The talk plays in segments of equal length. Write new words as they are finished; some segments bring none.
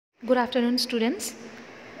Good afternoon, students.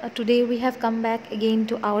 Today we have come back again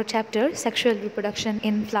to our chapter Sexual Reproduction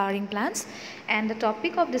in Flowering Plants, and the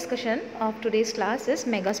topic of discussion of today's class is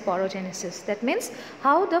Megasporogenesis. That means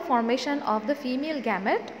how the formation of the female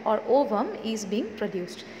gamete or ovum is being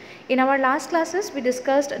produced. In our last classes we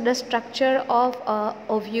discussed the structure of a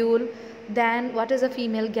ovule, then what is a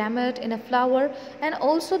female gamete in a flower, and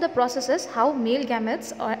also the processes how male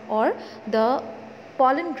gametes or the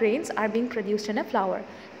pollen grains are being produced in a flower.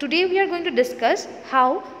 Today we are going to discuss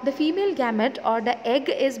how the female gamete or the egg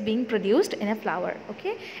is being produced in a flower,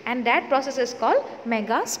 okay, and that process is called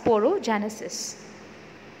Megasporogenesis.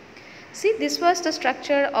 See, this was the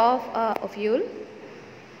structure of ovule.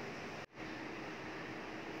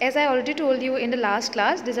 As I already told you in the last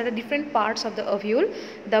class, these are the different parts of the ovule.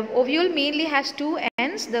 The ovule mainly has two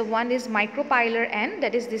ends. The one is micropylar end,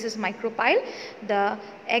 that is, this is micropyle, the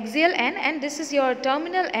axial end, and this is your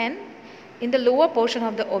terminal end in the lower portion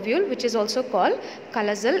of the ovule, which is also called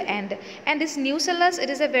callosal end. And this nucellus, it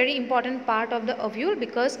is a very important part of the ovule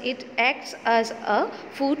because it acts as a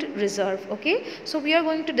food reserve, okay. So we are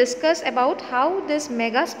going to discuss about how this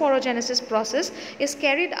megasporogenesis process is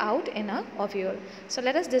carried out in a ovule. So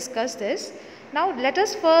let us discuss this. Now let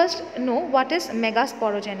us first know what is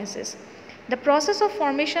megasporogenesis. The process of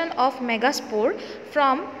formation of megaspore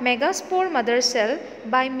from megaspore mother cell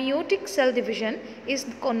by meiotic cell division is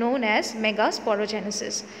known as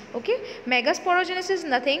megasporogenesis. Okay, megasporogenesis is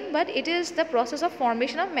nothing but it is the process of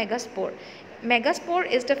formation of megaspore.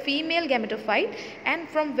 Megaspore is the female gametophyte, and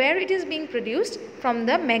from where it is being produced? From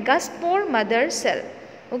the megaspore mother cell.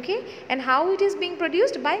 Okay, and how it is being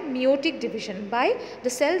produced? By meiotic division, by the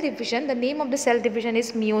cell division. The name of the cell division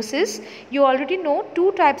is meiosis. You already know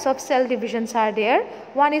two types of cell divisions are there.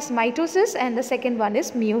 One is mitosis and the second one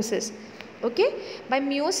is meiosis. Okay, by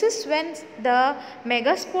meiosis, when the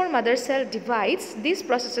megaspore mother cell divides, this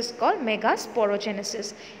process is called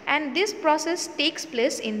megasporogenesis, and this process takes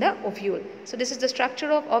place in the ovule. So this is the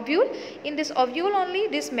structure of ovule. In this ovule only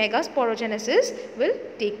this megasporogenesis will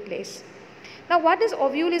take place. Now what this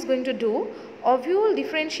ovule is going to do? Ovule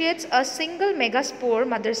differentiates a single megaspore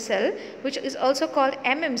mother cell, which is also called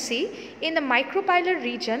MMC, in the micropylar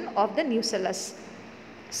region of the nucellus.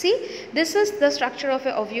 See, this is the structure of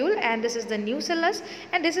an ovule, and this is the nucellus,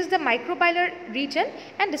 and this is the micropylar region,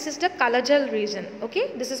 and this is the callosal region.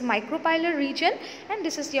 Okay, this is micropylar region and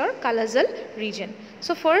this is your callosal region.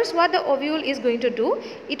 So first what the ovule is going to do,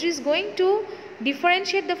 it is going to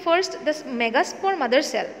differentiate the megaspore mother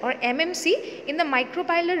cell or MMC in the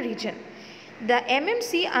micropylar region. The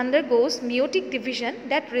MMC undergoes meiotic division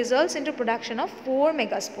that results into production of 4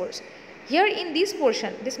 megaspores. Here in this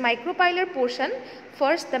portion, this micropylar portion,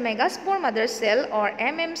 first the megaspore mother cell or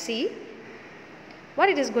MMC, what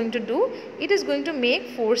it is going to do? It is going to make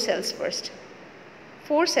 4 cells first.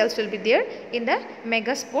 4 cells will be there in the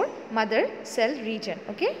megaspore mother cell region.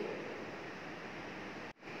 Okay.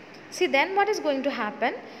 See, then what is going to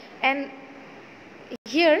happen? And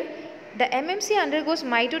here the MMC undergoes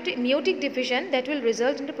meiotic division that will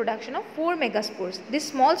result in the production of 4 megaspores.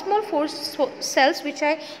 These small 4 cells which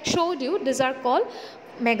I showed you, these are called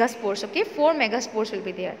megaspores. Okay, 4 megaspores will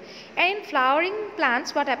be there. And in flowering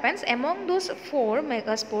plants, what happens? Among those 4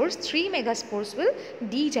 megaspores, 3 megaspores will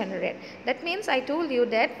degenerate. That means I told you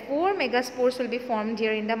that 4 megaspores will be formed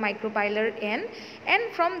here in the micropylar end, and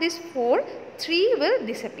from these 4, 3 will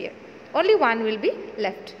disappear. Only 1 will be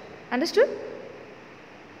left. Understood?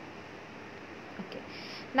 Okay.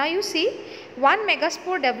 Now you see, 1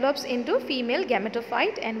 megaspore develops into female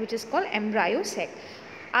gametophyte, and which is called embryo sac.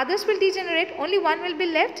 Others will degenerate, only 1 will be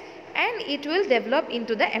left, and it will develop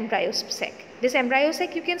into the embryo sac. This embryo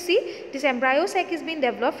sac, you can see, this embryo sac is being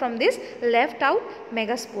developed from this left out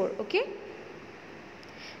megaspore. Okay.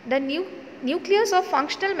 The nucleus of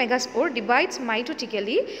functional megaspore divides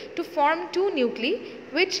mitotically to form 2 nuclei,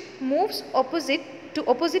 which moves to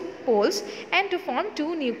opposite poles and to form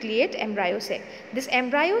 2 nucleate embryo sac. This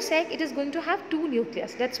embryo sac, it is going to have 2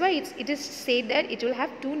 nucleus. That's why it is said that it will have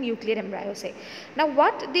 2 nucleate embryo sac. Now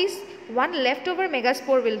what this one leftover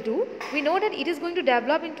megaspore will do? We know that it is going to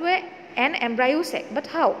develop into an embryo sac. But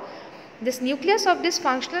how? This nucleus of this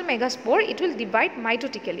functional megaspore, it will divide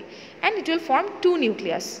mitotically and it will form 2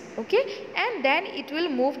 nucleus. Okay, and then it will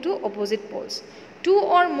move to opposite poles. 2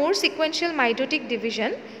 or more sequential mitotic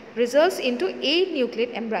division results into 8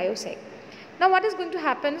 nucleate embryo sac. Now what is going to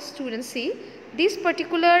happen, students? See, this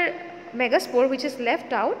particular megaspore which is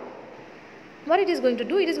left out, what it is going to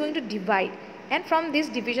do? It is going to divide, and from this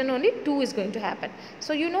division only 2 is going to happen.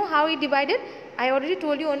 So you know how it divided? I already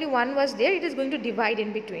told you only 1 was there. It is going to divide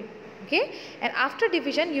in between. Okay, and after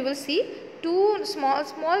division you will see two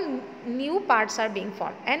small new parts are being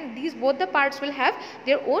formed, and these both the parts will have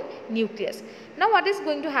their own nucleus. Now what is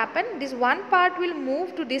going to happen? This one part will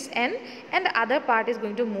move to this end and the other part is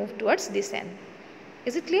going to move towards this end.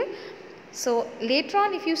 Is it clear? So later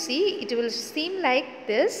on if you see, it will seem like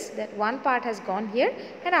this, that one part has gone here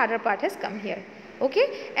and other part has come here.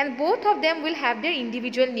 Okay, and both of them will have their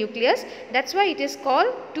individual nucleus. That's why it is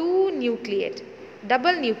called two nucleate,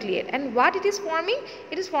 double nucleate. And what it is forming?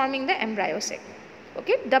 It is forming the embryo sac.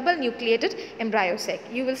 Okay, double nucleated embryo sac.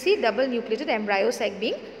 You will see double nucleated embryo sac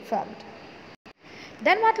being formed.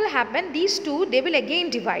 Then what will happen? These two, they will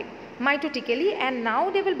again divide mitotically, and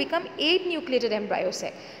now they will become 8 nucleated embryo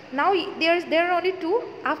sac. Now there are only 2.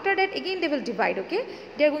 After that again they will divide. Okay,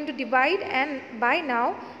 they are going to divide, and by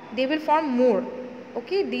now they will form more.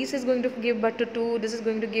 Okay, this is going to give birth to 2, this is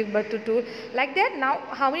going to give birth to 2, like that. Now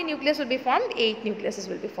how many nucleus will be formed? 8 nucleuses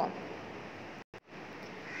will be formed.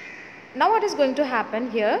 Now what is going to happen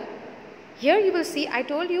here? Here you will see, I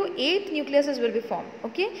told you 8 nucleuses will be formed.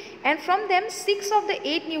 Okay, and from them 6 of the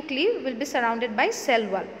 8 nuclei will be surrounded by cell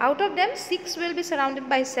wall. Out of them 6 will be surrounded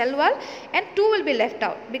by cell wall and 2 will be left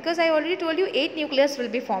out, because I already told you 8 nucleus will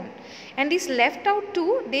be formed, and these left out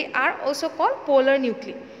 2, they are also called polar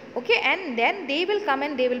nuclei. Okay, and then they will come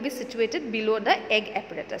and they will be situated below the egg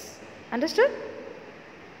apparatus. Understood?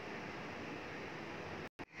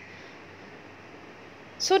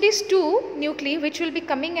 So these 2 nuclei which will be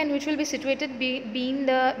coming and which will be situated between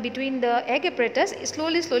the egg apparatus,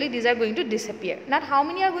 slowly these are going to disappear. Now how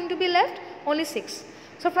many are going to be left? Only 6.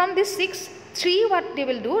 So from this 6, 3 what they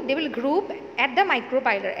will do? They will group at the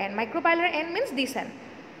micropylar end. Micropylar end means this end.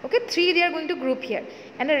 Okay, 3 they are going to group here,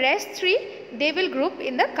 and the rest 3 they will group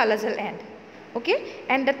in the callosal end. Okay,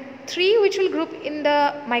 and the 3 which will group in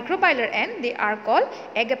the micropylar end, they are called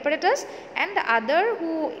egg apparatus, and the other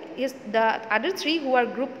 3 who are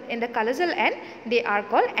grouped in the callosal end, they are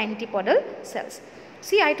called antipodal cells.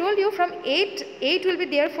 See, I told you from 8 will be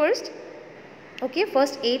there first. Okay,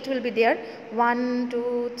 first 8 will be there. 1,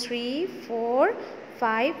 2, 3, 4,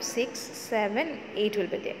 5, 6, 7, 8 will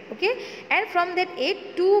be there. Okay, and from that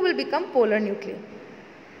 8, 2 will become polar nuclei.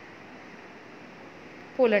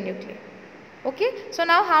 Polar nuclei. Okay, so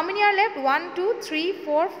now how many are left? 1, 2, 3,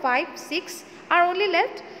 4, 5, 6 are only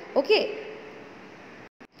left. Okay,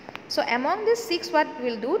 so among these 6 what we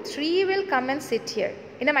will do? 3 will come and sit here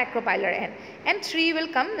in the micropylar end, and 3 will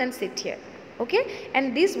come and sit here. Okay,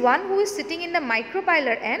 and this one who is sitting in the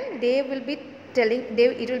micropylar end, they will be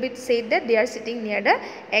it will be said that they are sitting near the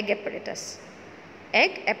egg apparatus.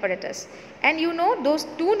 Egg apparatus. And you know those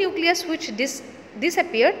 2 nucleus which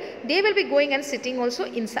disappeared, they will be going and sitting also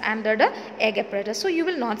under the egg apparatus. So you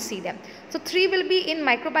will not see them. So 3 will be in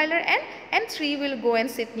micropylar end and 3 will go and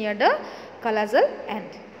sit near the callosal end.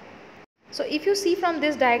 So if you see from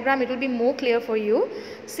this diagram, it will be more clear for you.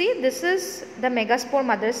 See, this is the megaspore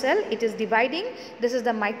mother cell. It is dividing. This is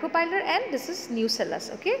the micropylar end. This is nucellus.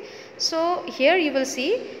 Okay. So here you will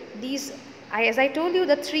see these. As I told you,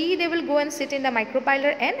 the 3 they will go and sit in the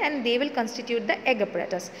micropylar end and they will constitute the egg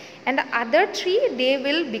apparatus. And the other 3 they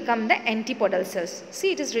will become the antipodal cells.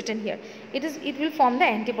 See, it is written here. It will form the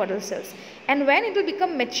antipodal cells. And when it will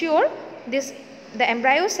become mature, the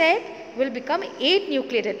embryo sac will become 8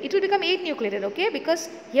 nucleated. It will become 8 nucleated, okay, because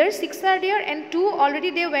here 6 are there and 2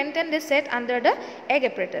 already they went and they sat under the egg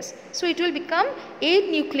apparatus. So it will become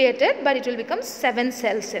 8 nucleated, but it will become 7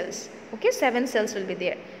 cells. Okay, 7 cells will be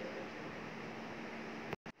there.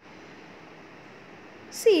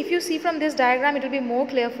 See, if you see from this diagram, it will be more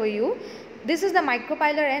clear for you. This is the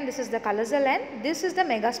micropylar end, this is the callosal end, this is the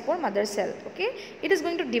megaspore mother cell. Okay, it is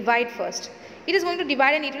going to divide first. It is going to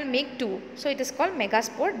divide and it will make 2. So it is called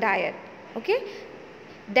megaspore dyad. Okay,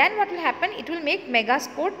 then what will happen? It will make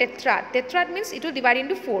megaspore tetrad. Tetrad means it will divide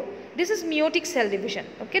into 4. This is meiotic cell division.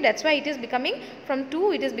 Okay, that's why it is becoming from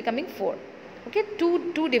 2, it is becoming 4. Okay,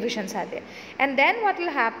 two divisions are there. And then what will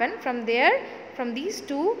happen from there? From these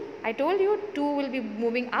 2, I told you 2 will be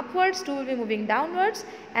moving upwards, 2 will be moving downwards,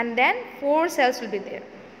 and then 4 cells will be there.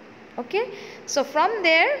 Okay, so from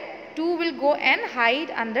there 2 will go and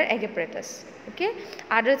hide under egg apparatus. Okay,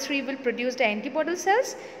 other 3 will produce the antipodal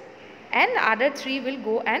cells, and other 3 will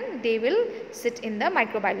go and they will sit in the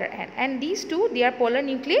micropylar end. And these 2, they are polar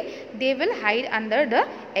nuclei, they will hide under the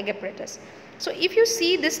egg apparatus. So if you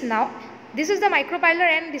see this now, this is the micropylar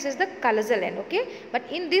end, this is the callosal end. Okay, but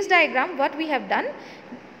in this diagram what we have done,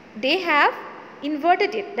 they have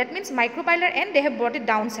inverted it. That means micropylar end, they have brought it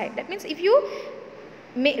downside. That means if you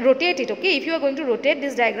rotate it, okay, if you are going to rotate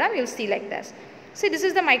this diagram, you will see like this. See, this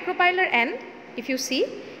is the micropylar end, if you see,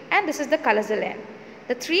 and this is the callosal end.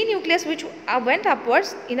 The 3 nucleus which went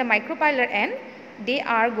upwards in the micropylar end, they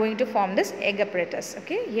are going to form this egg apparatus.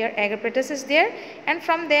 Okay, here egg apparatus is there, and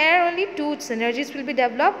from there only 2 synergies will be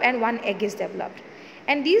developed and 1 egg is developed,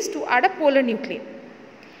 and these 2 are the polar nuclei,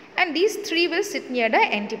 and these 3 will sit near the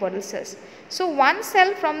antipodal cells. So one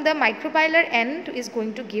cell from the micropylar end is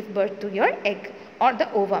going to give birth to your egg or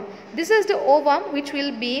the ovum. This is the ovum which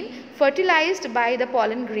will be fertilized by the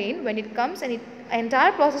pollen grain when it comes, and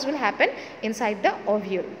entire process will happen inside the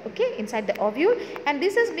ovule. Okay, inside the ovule, and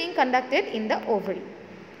this is being conducted in the ovary,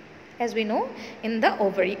 as we know, in the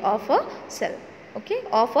ovary of a cell, okay,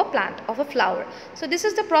 of a plant, of a flower. So this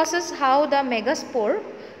is the process how the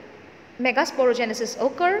megasporogenesis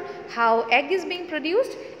occur, how egg is being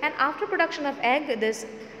produced, and after production of egg, this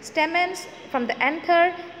stamens from the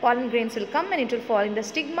anther, pollen grains will come and it will fall in the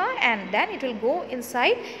stigma, and then it will go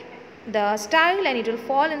inside the style and it will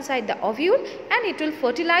fall inside the ovule, and it will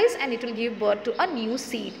fertilize and it will give birth to a new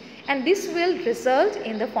seed, and this will result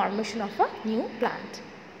in the formation of a new plant.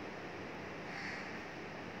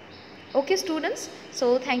 Okay students,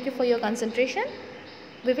 so thank you for your concentration.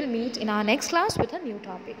 We will meet in our next class with a new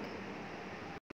topic.